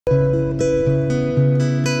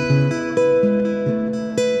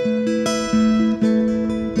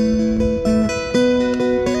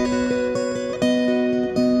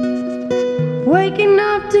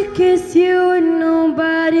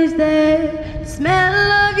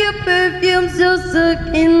Smell of your perfume still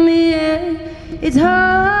stuck in the air. It's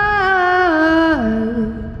hard.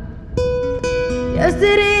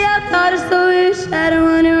 Yesterday I thought I saw your shadow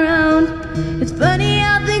running around. It's funny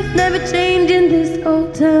how things never change in this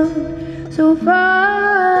old town. So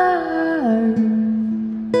far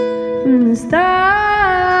from the stars.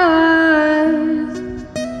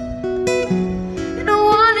 And I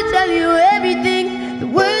want to tell you everything, the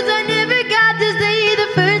words I never got to say the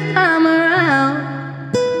first time around.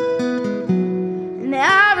 And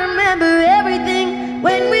I remember everything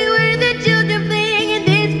when we were the children playing in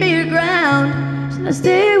this fairground. Should I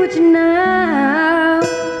stay with you now?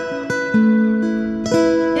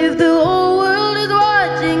 If the whole world is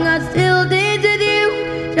watching, I'd still dance with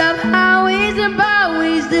you. Drive highways and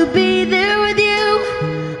byways to be there with you.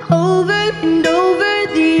 Over and over,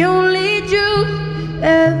 the only truth.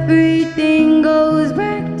 Everything goes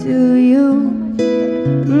back to you.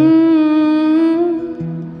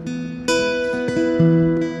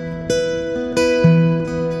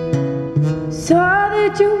 Saw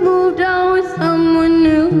that you moved on with someone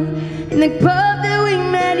new. In the pub that we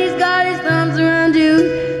met, he's got his arms around you.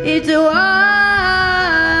 It's so hard,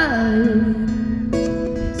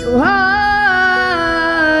 so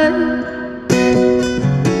hard.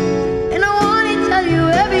 And I want to tell you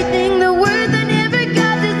everything, the words I never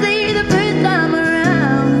got to say the first time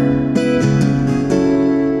around.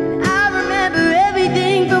 And I remember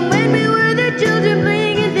everything from when we were the children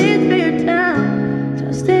playing in this fair town. So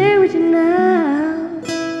I'll stay with you now.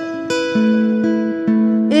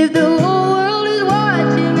 If the whole world is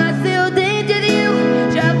watching, I still dance with you.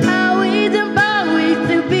 Drive highways and byways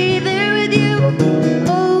to be there with you.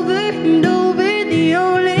 Over and over, the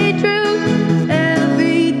only truth.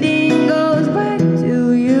 Everything goes back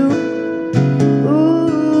to you.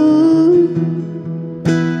 Ooh.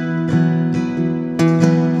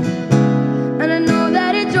 And I know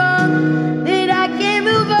that it's wrong, that I can't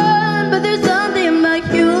move on, but there's something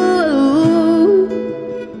about you.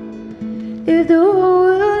 If the whole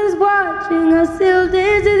world is watching, I still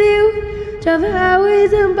dance with you. Drive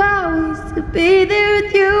highways and byways to be there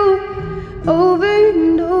with you. Over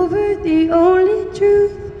and over, the only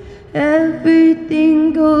truth.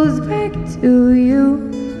 Everything goes back to you.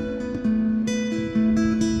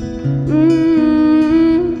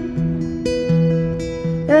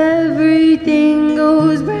 Everything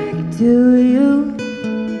goes back to you.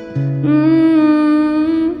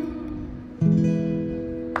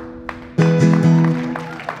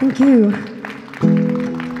 Thank you.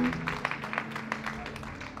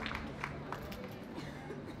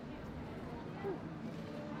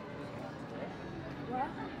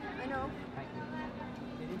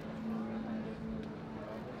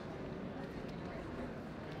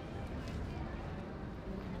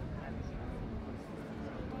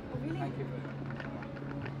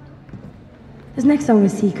 This next song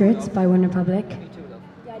is Secrets by One Republic.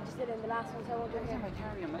 Yeah, I just did it in the last one, so I won't do it again.